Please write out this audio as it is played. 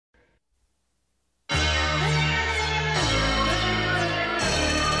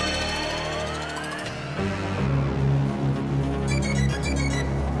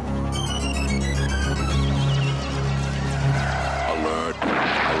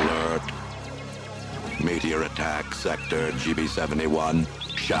meteor attack, Sector GB71.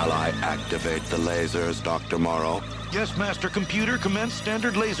 Shall I activate the lasers, Dr. Morrow? Yes, Master Computer. Commence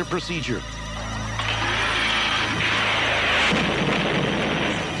standard laser procedure.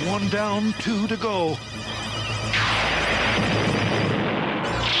 One down, 2 to go.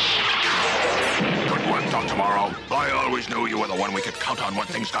 Good work, Dr. Morrow. I always knew you were the one we could count on when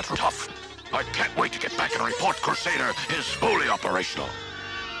things got tough. I can't wait to get back and report Crusader is fully operational.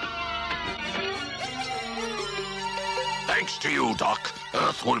 Thanks to you, Doc,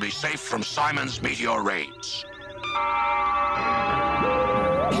 Earth will be safe from Cyman's meteor raids.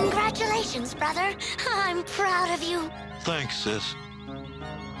 Congratulations, brother. I'm proud of you. Thanks, sis.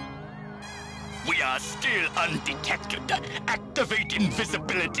 We are still undetected. Activate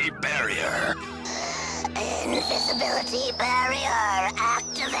invisibility barrier. Invisibility barrier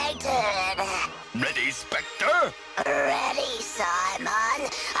activated. Ready, Spectre? Ready, Cyman.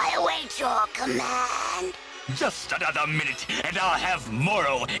 I await your command. Just another minute, and I'll have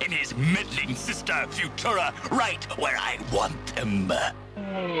Morrow and his meddling sister, Futura, right where I want them.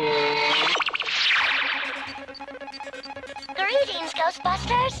 Greetings,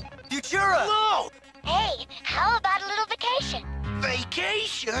 Ghostbusters. Futura! No! Hey, how about a little vacation?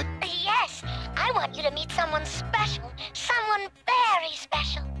 Vacation? Yes, I want you to meet someone special. Someone very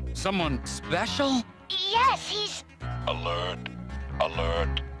special. Someone special? Yes, he's... Alert.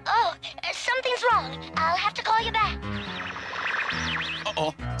 Alert. Oh, something's wrong. I'll have to call you back.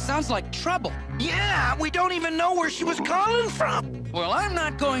 Uh-oh. Sounds like trouble. Yeah, we don't even know where she was calling from. Well, I'm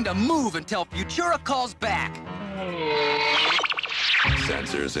not going to move until Futura calls back.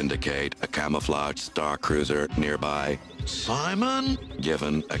 Sensors indicate a camouflaged star cruiser nearby. Cyman?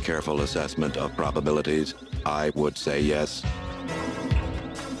 Given a careful assessment of probabilities, I would say yes.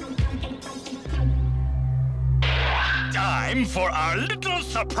 Time for our little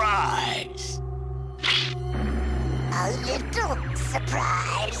surprise. A little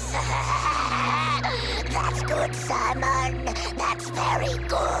surprise. That's good, Cyman. That's very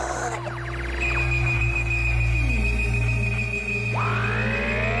good.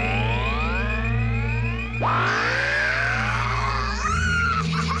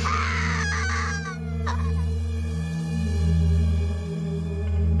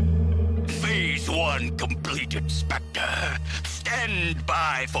 Phase 1 completed, Spectre. Stand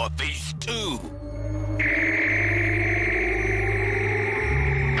by for Phase 2.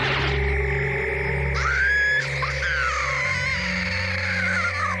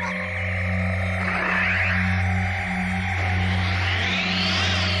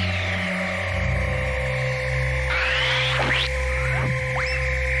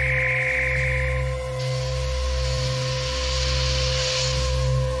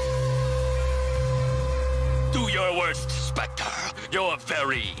 Do your worst, Spectre. Your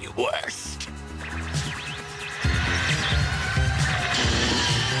very worst.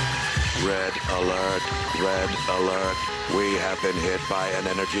 Red alert, red alert. We have been hit by an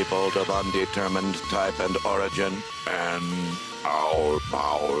energy bolt of undetermined type and origin, and our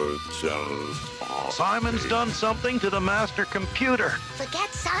power cells are... Cyman's done something to the Master Computer. Forget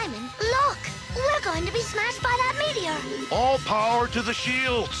Cyman. Look, we're going to be smashed by that meteor. All power to the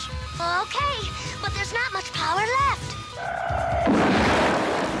shields. Okay, but there's not much power left.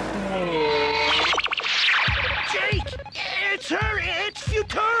 Jake! It's her! It's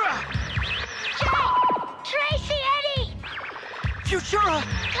Futura! Jake! Tracy, Eddie! Futura!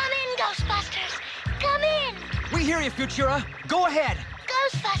 Come in, Ghostbusters! Come in! We hear you, Futura. Go ahead.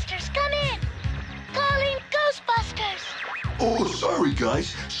 Ghostbusters, come in! Calling Ghostbusters! Oh, sorry,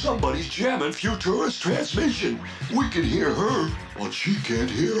 guys. Somebody's jamming Futura's transmission. We can hear her, but she can't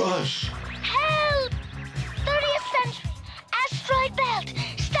hear us. Help! 30th century, asteroid belt,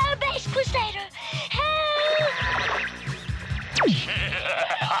 star-based crusader. Help!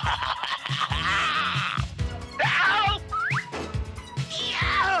 Help!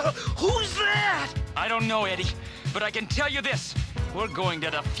 Yeah! Who's that? I don't know, Eddie, but I can tell you this. We're going to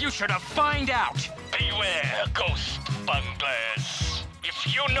the future to find out. Beware, Ghost Bunglers. If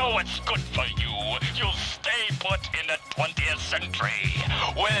you know what's good for you, you'll stay put in the 20th century,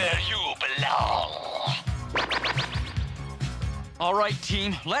 where you belong. All right,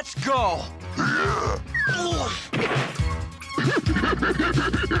 team, let's go. What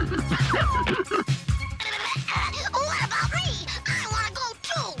about me? I want to go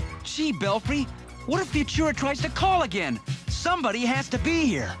too. Gee, Belfrey, what if Futura tries to call again? Somebody has to be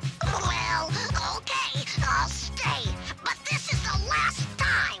here. Well, okay, I'll stay. But this is the last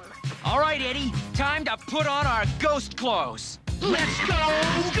time. All right, Eddie, time to put on our ghost clothes. Let's go!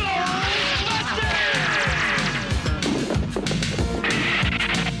 Ghostbusters!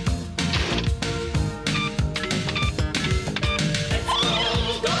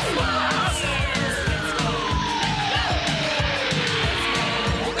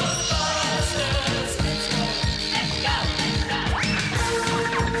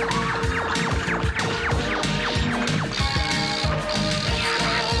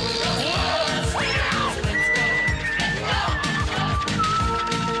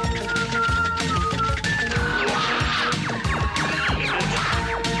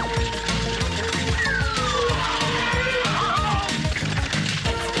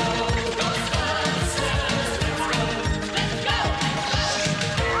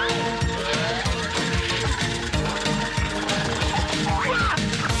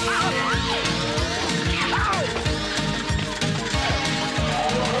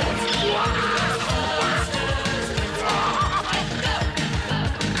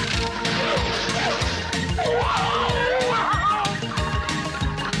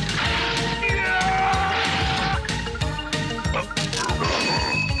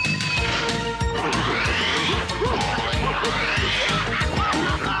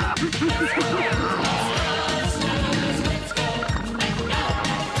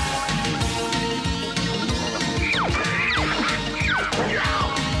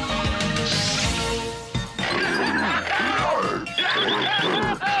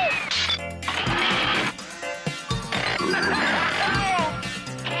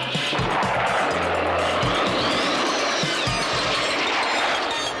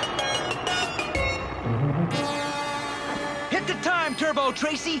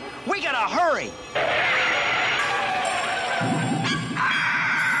 Tracy. We gotta hurry.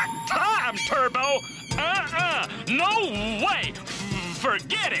 Time turbo. No way.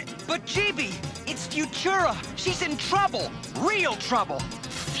 Forget it. But GB, it's Futura. She's in trouble. Real trouble.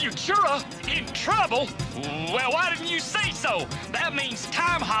 Futura? In trouble? Well, why didn't you say so? That means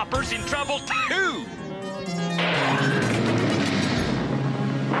Time Hopper's in trouble, too.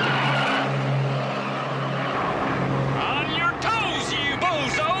 On your toes, you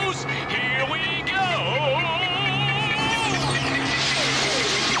bozos. Here we go.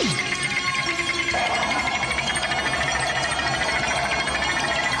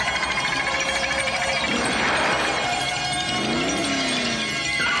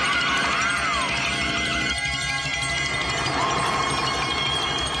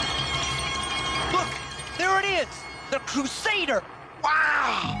 The Crusader!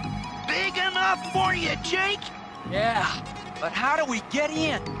 Wow! Big enough for you, Jake? Yeah, but how do we get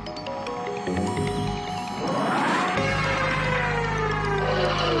in?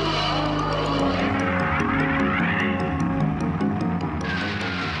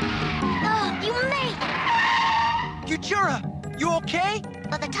 Oh, you made it! Futura, you okay?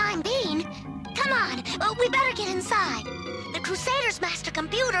 For the time being. Come on, we better get inside. The Crusader's master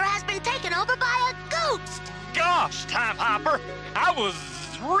computer has been taken over by a ghost! Gosh, Time Hopper, I was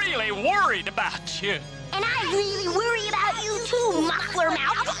really worried about you. And I really worry about you too, Muffler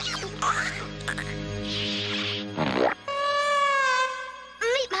Mouth.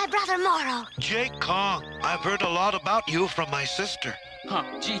 Meet my brother Morrow. Jake Kong, I've heard a lot about you from my sister. Huh,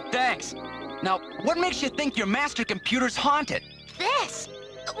 gee, thanks. Now, what makes you think your master computer's haunted? This.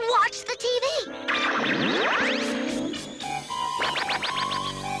 Watch the TV.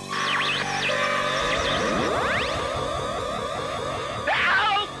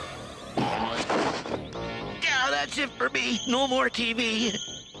 That's it for me. No more TV.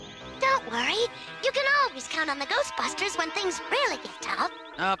 Don't worry. You can always count on the Ghostbusters when things really get tough.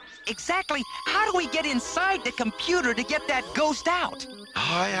 Exactly how do we get inside the computer to get that ghost out?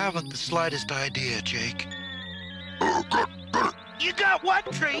 I haven't the slightest idea, Jake. You got what,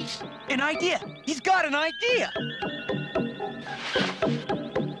 Trace? An idea. He's got an idea.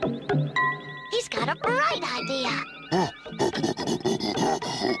 He's got a bright idea.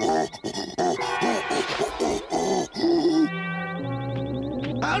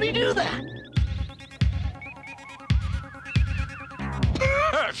 How'd he do that?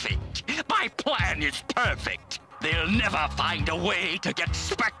 Perfect! My plan is perfect! They'll never find a way to get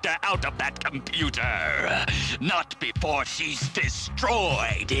Spectre out of that computer. Not before she's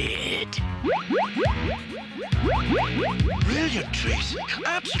destroyed it. Brilliant, Tracy.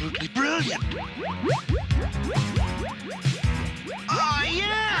 Absolutely brilliant. Oh,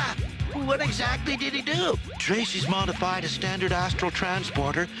 yeah! What exactly did he do? Tracy's modified a standard astral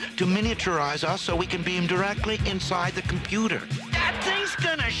transporter to miniaturize us so we can beam directly inside the computer. That thing's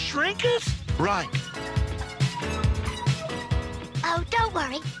gonna shrink us? Right. Oh, don't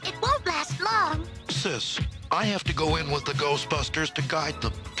worry. It won't last long. Sis, I have to go in with the Ghostbusters to guide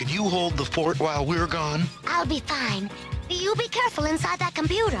them. Can you hold the fort while we're gone? I'll be fine. You be careful inside that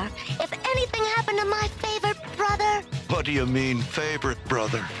computer. If anything happened to my favorite brother... What do you mean, favorite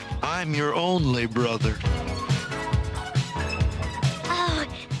brother? I'm your only brother. Oh,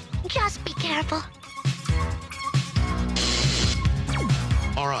 just be careful.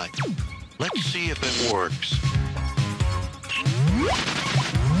 All right, let's see if it works.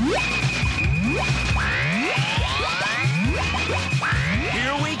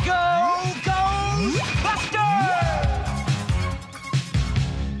 Here we go, Ghostbuster!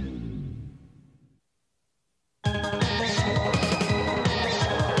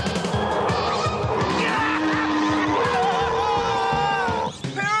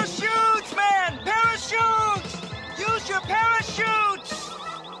 Parachutes, man! Parachutes! Use your parachutes!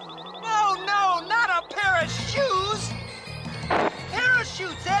 No, not a pair of shoes!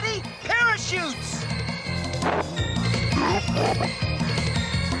 Parachutes, Eddie! Parachutes!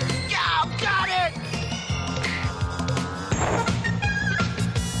 Oh, got it!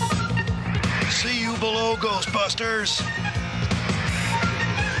 See you below, Ghostbusters.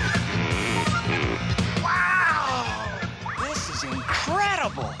 Wow! This is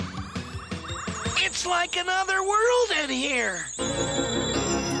incredible! It's like another world in here.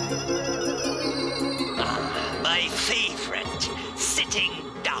 My favorite, sitting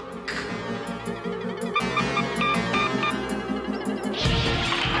duck.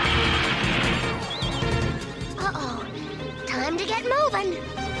 Uh-oh. Time to get moving.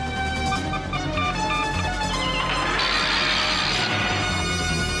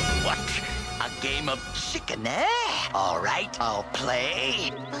 What? A game of chicken, eh? All right, I'll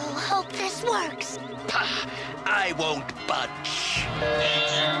play. Oh, hope this works. Pah, I won't budge.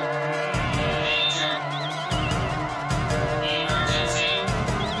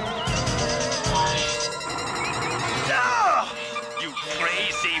 Ah! You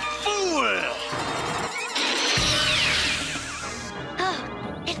crazy fool! Oh,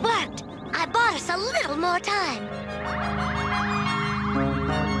 it worked. I bought us a little more time.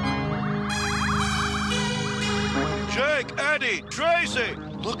 Jake, Eddie, Tracy,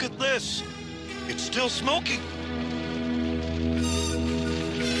 look at this. It's still smoking.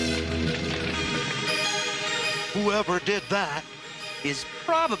 Whoever did that Is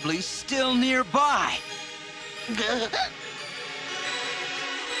probably still nearby.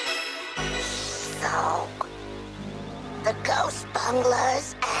 So, the Ghost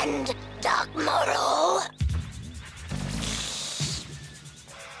Bunglers and Doc Morrow.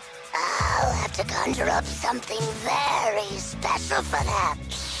 I'll have to conjure up something very special for that.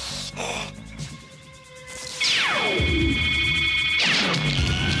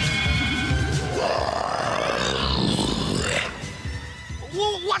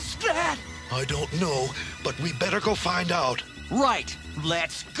 What's that? I don't know, but we better go find out. Right,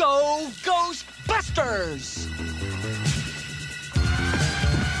 let's go Ghostbusters!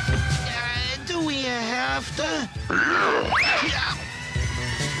 Do we have to?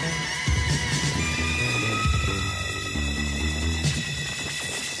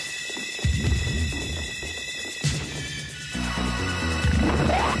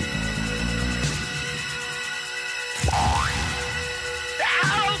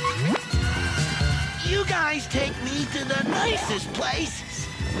 You guys take me to the nicest places.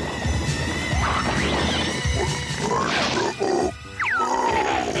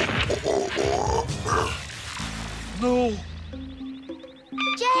 No.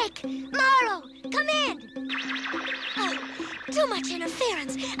 Jake, Marlo, come in. Oh, too much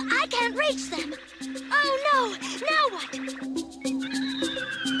interference. I can't reach them. Oh, no. Now what?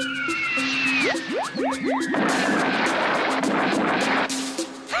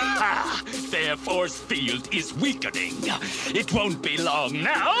 Ha! Their force field is weakening. It won't be long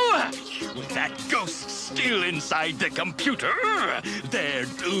now. With that ghost still inside the computer, they're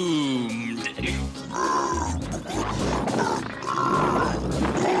doomed.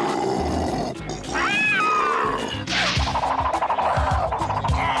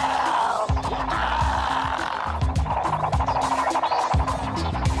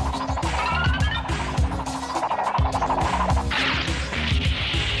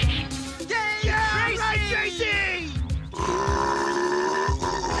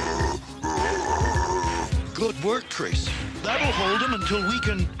 Good work, Tracy. That'll hold him until we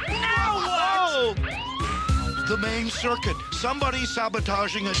can... Now what? Oh! The main circuit. Somebody's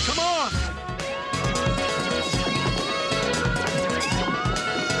sabotaging it. Come on!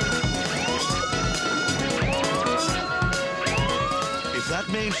 If that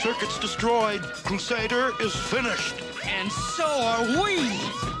main circuit's destroyed, Crusader is finished. And so are we!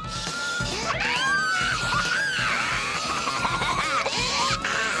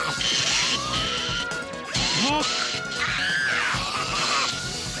 Look!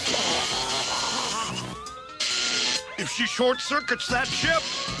 If she short-circuits that ship...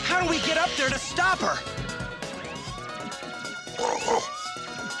 How do we get up there to stop her?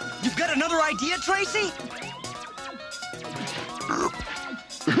 You've got another idea, Tracy?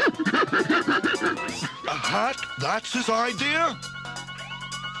 A hat? That's his idea?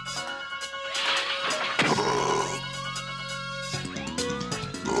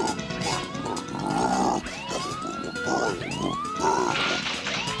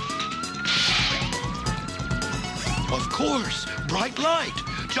 Of course, bright light.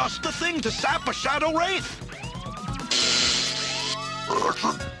 Just the thing to sap a shadow wraith.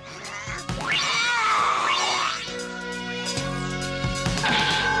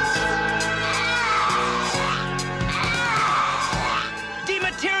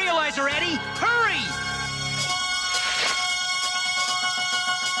 Dematerializer, Eddie! Hurry!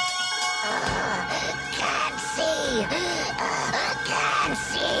 Can't see. Can't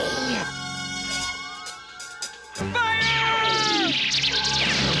see. Fire!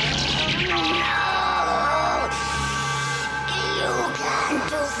 No! You can't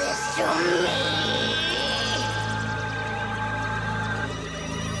do this to me.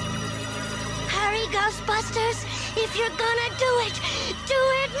 Hurry, Ghostbusters. If you're gonna do it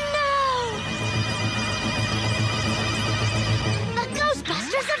now. The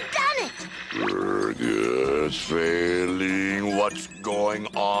Ghostbusters have done it. Yes, failing. What's going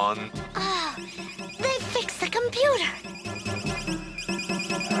on? Oh, they fixed the computer.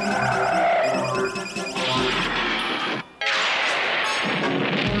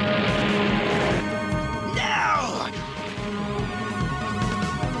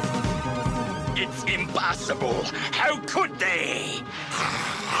 Impossible! How could they?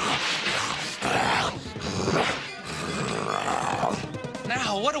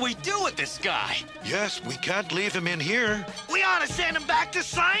 Now, what do we do with this guy? Yes, we can't leave him in here. We ought to send him back to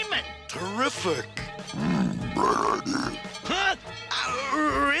Cyman. Terrific. Huh?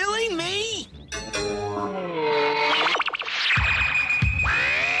 Really? Me?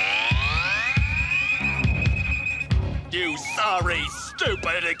 You sorry,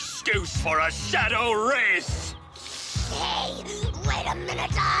 stupid excuse for a shadow race! Hey, wait a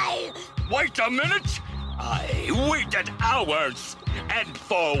minute, Wait a minute! I waited hours! And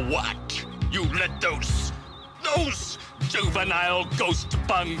for what? You let those juvenile ghost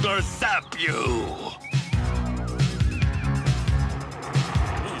bunglers zap you!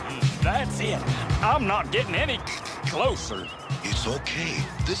 That's it. I'm not getting any closer. It's okay.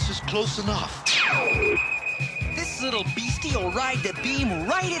 This is close enough. This little beastie will ride the beam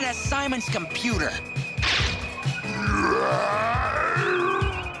right into Cyman's computer.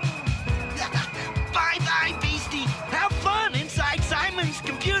 Bye-bye, Beastie. Have fun inside Cyman's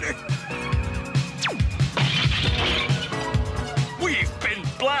computer. We've been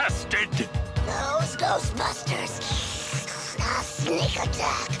blasted! Those Ghostbusters. A sneak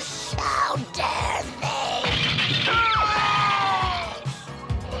attack. How dare they?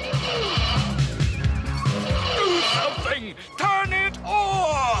 Do something! Turn it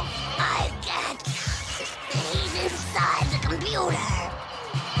off! I can't. He's inside the computer.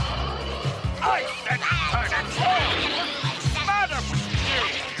 I said turn it off!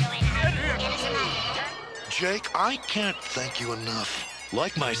 Jake, I can't thank you enough.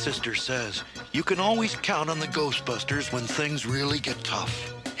 Like my sister says, you can always count on the Ghostbusters when things really get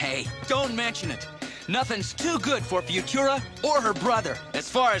tough. Hey, don't mention it. Nothing's too good for Futura or her brother, as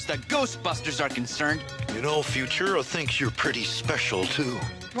far as the Ghostbusters are concerned. You know, Futura thinks you're pretty special, too.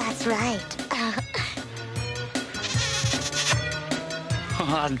 That's right.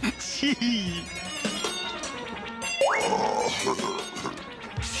 Oh, gee.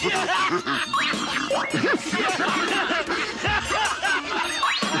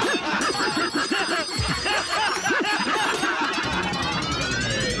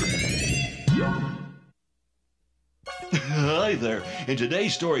 Hi there. In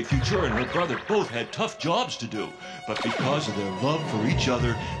today's story, Futura and her brother both had tough jobs to do, but because of their love for each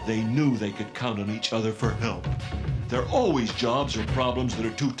other, they knew they could count on each other for help. There are always jobs or problems that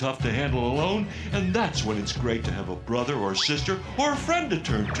are too tough to handle alone, and that's when it's great to have a brother or sister or a friend to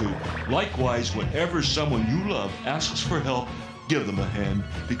turn to. Likewise, whenever someone you love asks for help, give them a hand,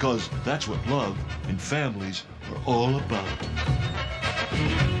 because that's what love and families are all about.